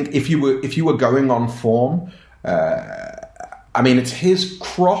really. I think if you were going on form, it's his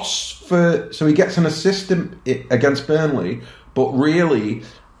cross so he gets an assist against Burnley. But really,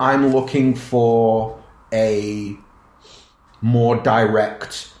 I'm looking for a more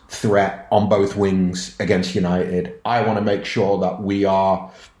direct threat on both wings against United. I want to make sure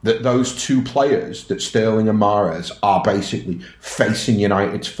that those 2 players, that Sterling and Mahrez, are basically facing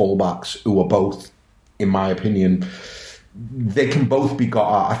United's fullbacks, who are both, in my opinion, they can both be got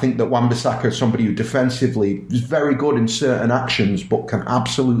at. I think that Wan-Bissaka is somebody who defensively is very good in certain actions, but can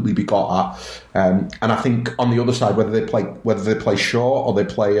absolutely be got at. And I think on the other side, whether they play Shaw or they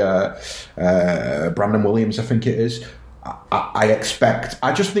play Brandon Williams, I think it is.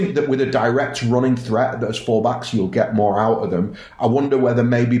 I just think that with a direct running threat at those fullbacks, you'll get more out of them. I wonder whether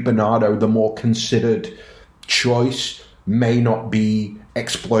maybe Bernardo, the more considered choice, may not be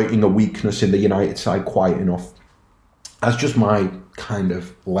exploiting a weakness in the United side quite enough. That's just my kind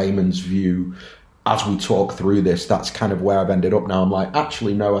of layman's view. As we talk through this, that's kind of where I've ended up now. I'm like,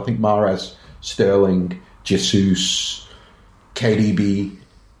 actually, no, I think Mahrez, Sterling, Jesus, KDB,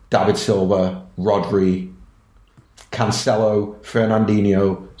 David Silva, Rodri, Cancelo,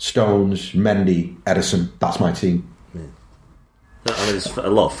 Fernandinho, Stones, Mendy, Edison. That's my team. Yeah. There's a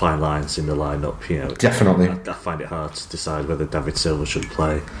lot of fine lines in the lineup. Definitely. I find it hard to decide whether David Silva should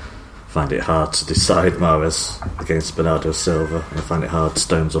play. I find it hard to decide Mahrez against Bernardo Silva. And I find it hard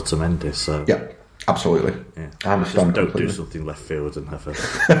Stones or Mendy. So yeah, absolutely. Yeah. I understand. Don't do something left field and have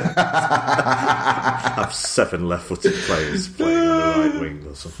have 7 left-footed players playing on the right wing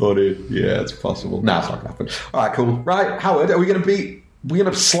or something. Funny, yeah, it's possible. Nah, it's not going to happen. All right, cool. Right, Howard, are we going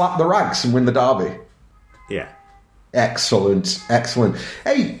to slap the rags and win the derby? Yeah. Excellent.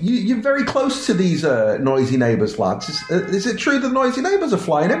 Hey, you're very close to these noisy neighbours, lads. Is it true the noisy neighbours are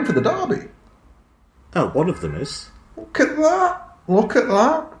flying in for the derby? Oh, one of them is. Look at that.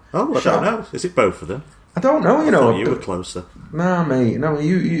 Oh, I don't know. Is it both of them? I don't know. I thought you were closer. Nah, mate. No,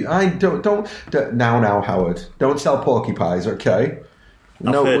 you. I don't. Now, Howard. Don't sell porky pies, okay?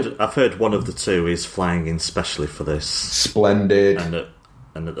 I've heard one of the two is flying in specially for this. Splendid.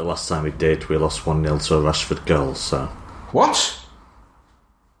 And at the last time we did, we lost 1-0 to a Rashford goal. So what?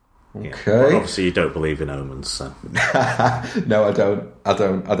 Yeah. Okay. Well, obviously, you don't believe in omens, so. No, I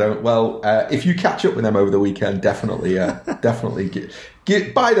don't. Well, if you catch up with them over the weekend, definitely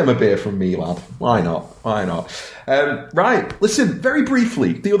buy them a beer from me, lad. Why not? Right. Listen, very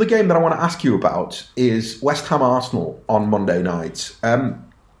briefly, the other game that I want to ask you about is West Ham Arsenal on Monday night.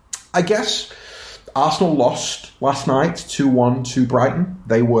 I guess Arsenal lost last night 2-1 to Brighton.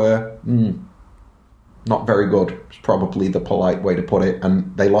 They were not very good. It's probably the polite way to put it,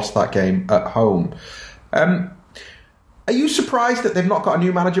 and they lost that game at home. Are you surprised that they've not got a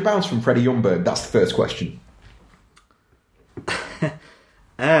new manager bounce from Freddie Ljungberg? That's the first question.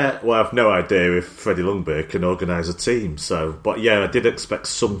 Well, I've no idea if Freddie Ljungberg can organise a team. But yeah, I did expect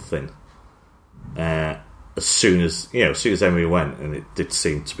something. As soon as Emery went, and it did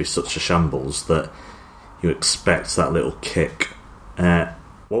seem to be such a shambles that you expect that little kick.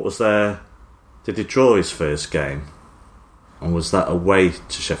 What was there? Did he draw his first game? And was that away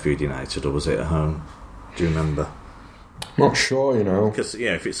to Sheffield United, or was it at home? Do you remember? Not sure, Because,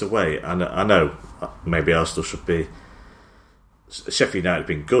 if it's away, I know maybe Arsenal should be... Sheffield United have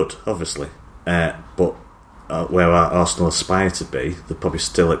been good, obviously. But where Arsenal aspire to be, they probably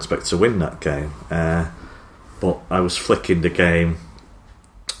still expect to win that game. But I was flicking the game.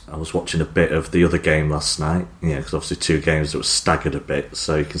 I was watching a bit of the other game last night, because obviously two games that were staggered a bit,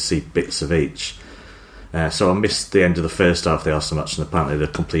 so you can see bits of each. So I missed the end of the first half of the Arsenal match, and apparently they're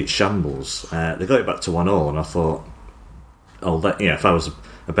complete shambles. They got it back to 1-1, and I thought, if I was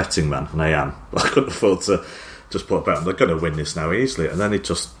a betting man, and I am, I couldn't afford to just put a bet on, they're going to win this now easily. And then it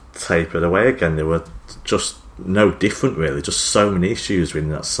just tapered away again. They were just no different, really. Just so many issues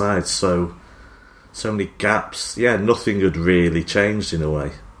within that side, so many gaps. Yeah, nothing had really changed in a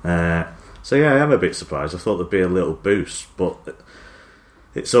way. So yeah, I am a bit surprised. I thought there'd be a little boost, but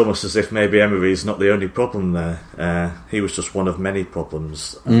it's almost as if maybe Emery's not the only problem there. He was just one of many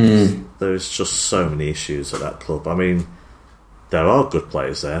problems. There's just so many issues at that club. I mean, there are good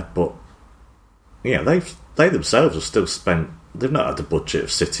players there, but they themselves have still spent. They've not had the budget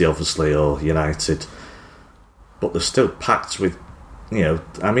of City, obviously, or United, but they're still packed with.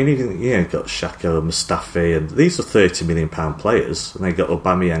 I mean, you've got Xhaka and Mustafi, and these are £30 million players, and they got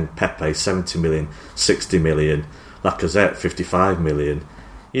Aubameyang, Pepe, 70 million, 60 million, Lacazette, 55 million.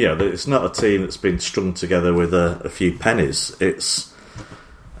 It's not a team that's been strung together with a few pennies. They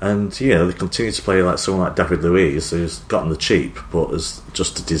continue to play like someone like David Luiz, who's gotten the cheap, but is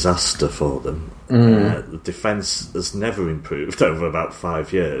just a disaster for them. The defence has never improved over about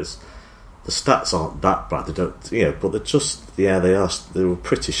 5 years. The stats aren't that bad. They don't, but they're just, they were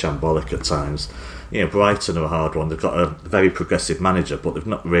pretty shambolic at times. Brighton are a hard one. They've got a very progressive manager, but they've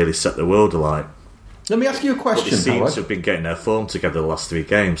not really set the world alight. Let me ask you a question, But they seem to have been getting their form together the last 3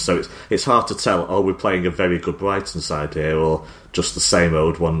 games, so it's hard to tell, we're playing a very good Brighton side here, or just the same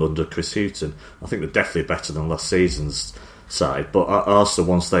old one under Chris Hughton. I think they're definitely better than last season's side, but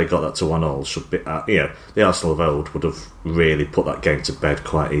Arsenal, once they got that to 1-1, should be, the Arsenal of old would have really put that game to bed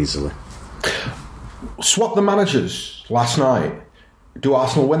quite easily. Swap the managers last night. Do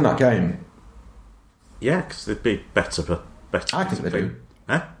Arsenal win that game? Yeah, because they'd be better. I think they do.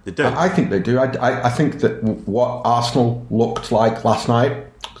 They do. I think they do. I think that what Arsenal looked like last night,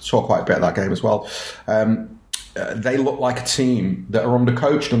 saw quite a bit of that game as well, they look like a team that are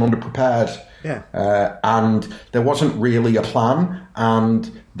undercoached and underprepared. Yeah. And there wasn't really a plan,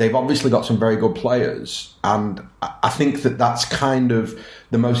 and they've obviously got some very good players, and I think that that's kind of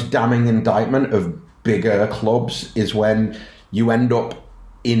the most damning indictment of bigger clubs, is when you end up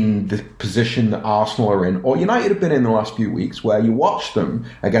in the position that Arsenal are in, or United have been in the last few weeks, where you watch them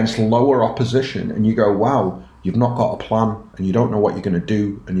against lower opposition and you go, wow, you've not got a plan, and you don't know what you're going to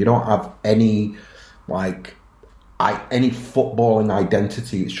do, and you don't have any footballing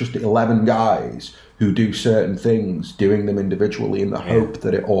identity. It's just 11 guys who do certain things, doing them individually in the hope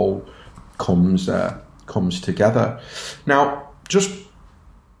that it all comes together. Now,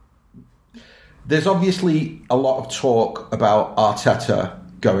 there's obviously a lot of talk about Arteta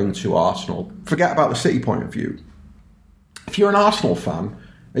going to Arsenal. Forget about the City point of view. If you're an Arsenal fan,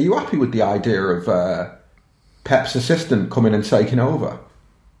 are you happy with the idea of Pep's assistant coming and taking over?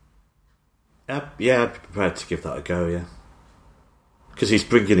 Yeah, I'd be prepared to give that a go, yeah. Because he's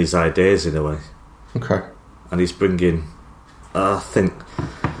bringing his ideas in a way. Okay. And he's bringing... I think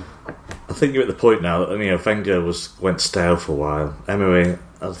you're at the point now that, Wenger went stale for a while. Emery,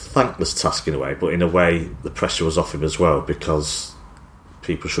 a thankless task in a way, but in a way the pressure was off him as well, because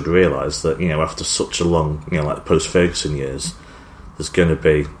people should realise that, after such a long, like the post-Ferguson years, it's going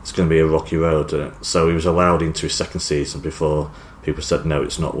to be a rocky road. So he was allowed into his second season before people said no,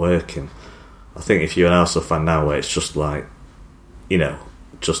 it's not working. I think if you're an Arsenal fan now, where it's just like,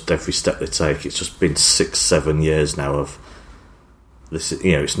 just every step they take, it's just been 6-7 years now of this.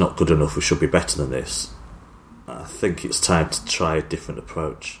 It's not good enough. We should be better than this. I think it's time to try a different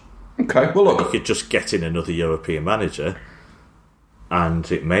approach. Okay, well look, you could just get in another European manager,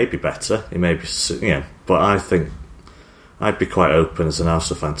 and it may be better. It may be, but I think I'd be quite open as an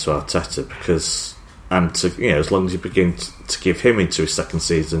Arsenal fan to Arteta because as long as you begin to give him into his second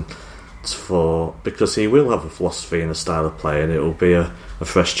season, because he will have a philosophy and a style of play, and it will be a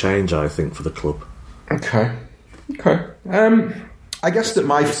fresh change, I think, for the club. Okay. I guess that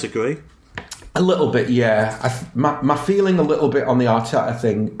my disagree. A little bit, yeah. My feeling a little bit on the Arteta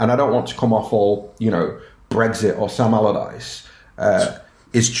thing, and I don't want to come off all, Brexit or Sam Allardyce,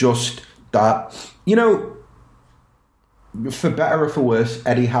 is just that, for better or for worse,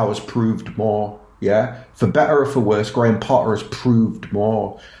 Eddie Howe has proved more, yeah? For better or for worse, Graham Potter has proved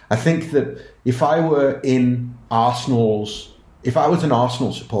more. I think that if I was an Arsenal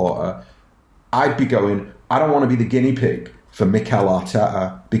supporter, I'd be going, I don't want to be the guinea pig for Mikel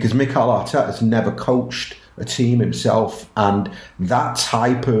Arteta, because Mikel Arteta has never coached a team himself, and that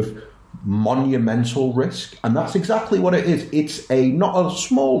type of monumental risk, and that's exactly what it is. It's not a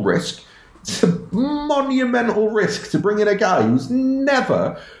small risk, it's a monumental risk to bring in a guy who's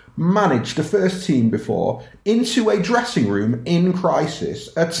never managed a first team before into a dressing room in crisis,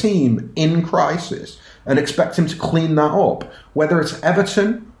 a team in crisis, and expect him to clean that up, whether it's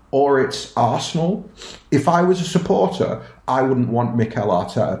Everton or it's Arsenal. If I was a supporter, I wouldn't want Mikel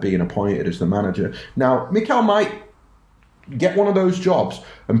Arteta being appointed as the manager. Now, Mikel might get one of those jobs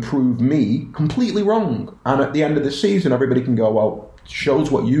and prove me completely wrong. And at the end of the season, everybody can go, well, shows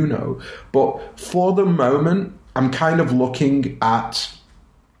what you know. But for the moment, I'm kind of looking at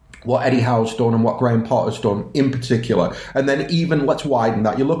what Eddie Howe's done and what Graham Potter's done in particular. And then even let's widen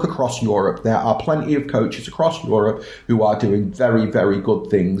that. You look across Europe, there are plenty of coaches across Europe who are doing very, very good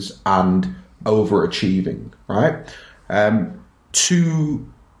things and overachieving, right? To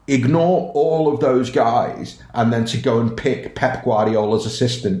ignore all of those guys and then to go and pick Pep Guardiola's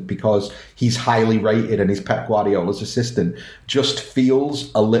assistant because he's highly rated and he's Pep Guardiola's assistant just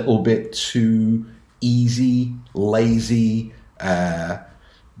feels a little bit too easy, lazy,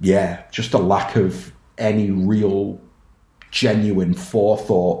 just a lack of any real genuine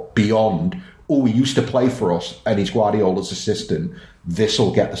forethought beyond, he used to play for us and he's Guardiola's assistant. This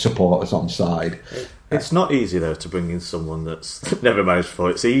will get the supporters on side. It's not easy, though, to bring in someone that's never managed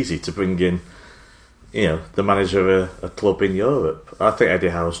before. It's easy to bring in, the manager of a club in Europe. I think Eddie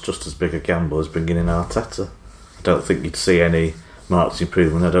Howe's just as big a gamble as bringing in Arteta. I don't think you'd see any marked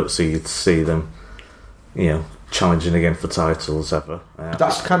improvement. I don't see you'd see them, challenging again for titles ever.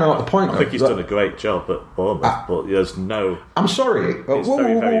 That's kind of like the point. I think he's done a great job at Bournemouth, but there's no. I'm sorry. It's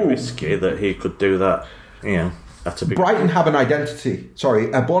very risky that he could do that. Brighton have an identity.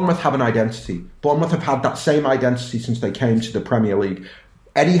 Bournemouth have an identity. Bournemouth have had that same identity since they came to the Premier League.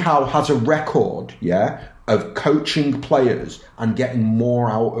 Eddie Howe has a record, of coaching players and getting more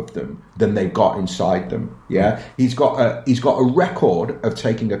out of them than they've got inside them. Yeah, he's got a record of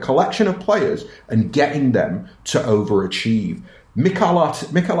taking a collection of players and getting them to overachieve. Mikel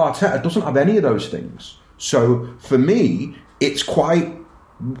Arteta doesn't have any of those things. So for me, it's quite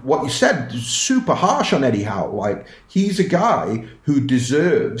what you said, super harsh on Eddie Howe. Like, he's a guy who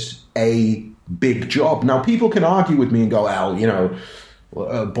deserves a big job. Now, people can argue with me and go,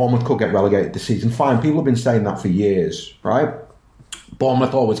 Bournemouth could get relegated this season. Fine, people have been saying that for years, right?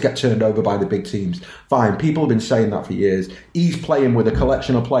 Bournemouth always get turned over by the big teams. Fine, people have been saying that for years. He's playing with a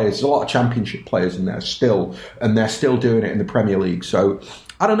collection of players. There's a lot of championship players in there still, and they're still doing it in the Premier League. So,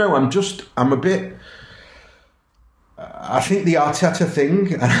 I don't know, I'm a bit... I think the Arteta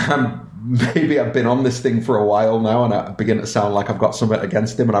thing, and maybe I've been on this thing for a while now and I begin to sound like I've got something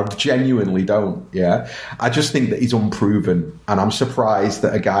against him, and I genuinely don't, I just think that he's unproven, and I'm surprised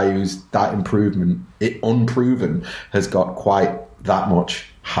that a guy who's that unproven has got quite that much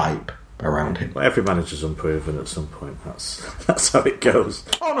hype around him. Well, every manager's unproven at some point. That's how it goes.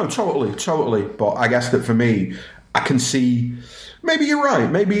 Oh, no, totally. But I guess that for me, I can see... Maybe you're right.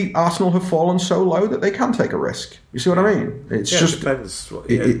 Maybe Arsenal have fallen so low that they can take a risk. You see what I mean? It depends.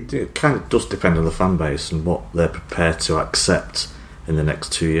 It kind of does depend on the fan base and what they're prepared to accept in the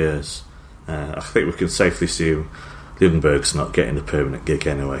next 2 years. I think we can safely assume Lundberg's not getting a permanent gig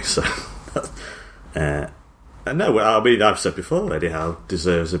anyway. So, no, I mean, I've said before, Eddie Howe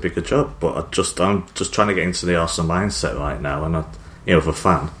deserves a bigger job, but I'm just trying to get into the Arsenal mindset right now, and as a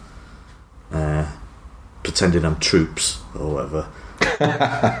fan. Pretending I'm troops or whatever,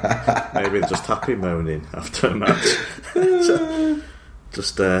 Maybe they're just happy moaning after a match.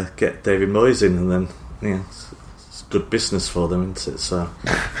 Just get David Moyes in, and then it's good business for them, isn't it? So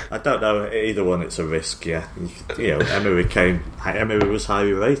I don't know, either one. It's a risk. Yeah, Emery was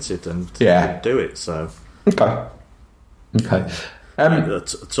highly rated and didn't do it. So okay.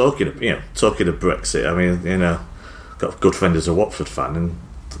 Talking of Brexit, I mean, got a good friend who's a Watford fan, and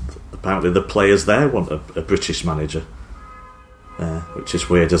apparently the players there want a British manager, which is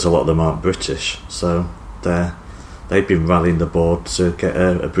weird, as a lot of them aren't British. So they've been rallying the board to get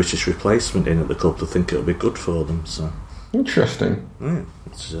a British replacement in at the club. To think it'll be good for them. So interesting. Yeah,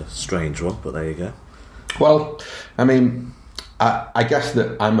 it's a strange one, but there you go. Well, I mean, I guess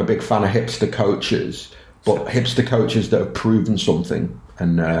that I'm a big fan of hipster coaches, but hipster coaches that have proven something,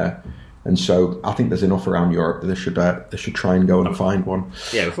 and so I think there's enough around Europe that they should try and go and find one.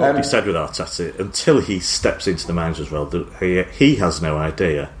 Yeah, we've already said with Arteta, until he steps into the manager's role, he has no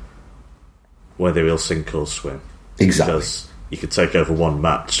idea whether he'll sink or swim. Exactly. Because you could take over one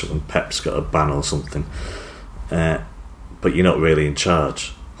match when Pep's got a ban or something, but you're not really in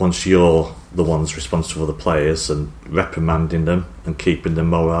charge. Once you're the ones responsible for the players and reprimanding them and keeping the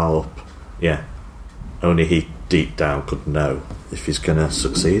morale up, only he deep down could know if he's going to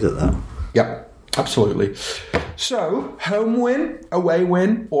succeed at that. Yep, absolutely. So, home win, away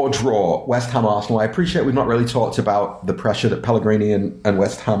win, or draw? West Ham Arsenal. I appreciate we've not really talked about the pressure that Pellegrini and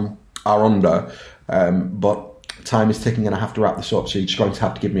West Ham are under, but time is ticking and I have to wrap this up, so you're just going to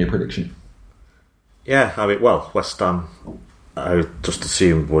have to give me a prediction. Yeah, I mean, West Ham, I would just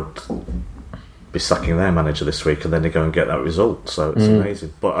assume would be sacking their manager this week, and then they go and get that result, so it's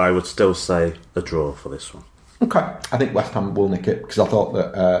amazing. But I would still say a draw for this one. Okay, I think West Ham will nick it, because I thought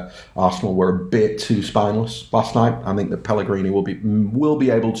that Arsenal were a bit too spineless last night. I think that Pellegrini will be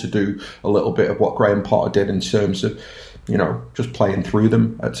able to do a little bit of what Graham Potter did in terms of, just playing through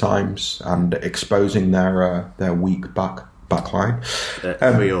them at times and exposing their weak back line.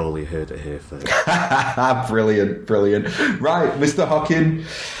 We all heard it here first. Brilliant. Right, Mr. Hockin,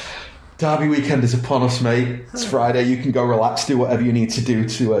 Derby weekend is upon us, mate. It's Friday. You can go relax, do whatever you need to do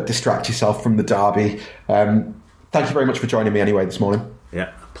to distract yourself from the Derby. Thank you very much for joining me anyway this morning.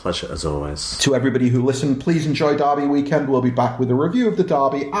 Yeah, pleasure as always. To everybody who listened, please enjoy Derby weekend. We'll be back with a review of the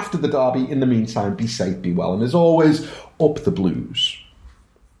Derby after the Derby. In the meantime, be safe, be well, and as always, up the Blues.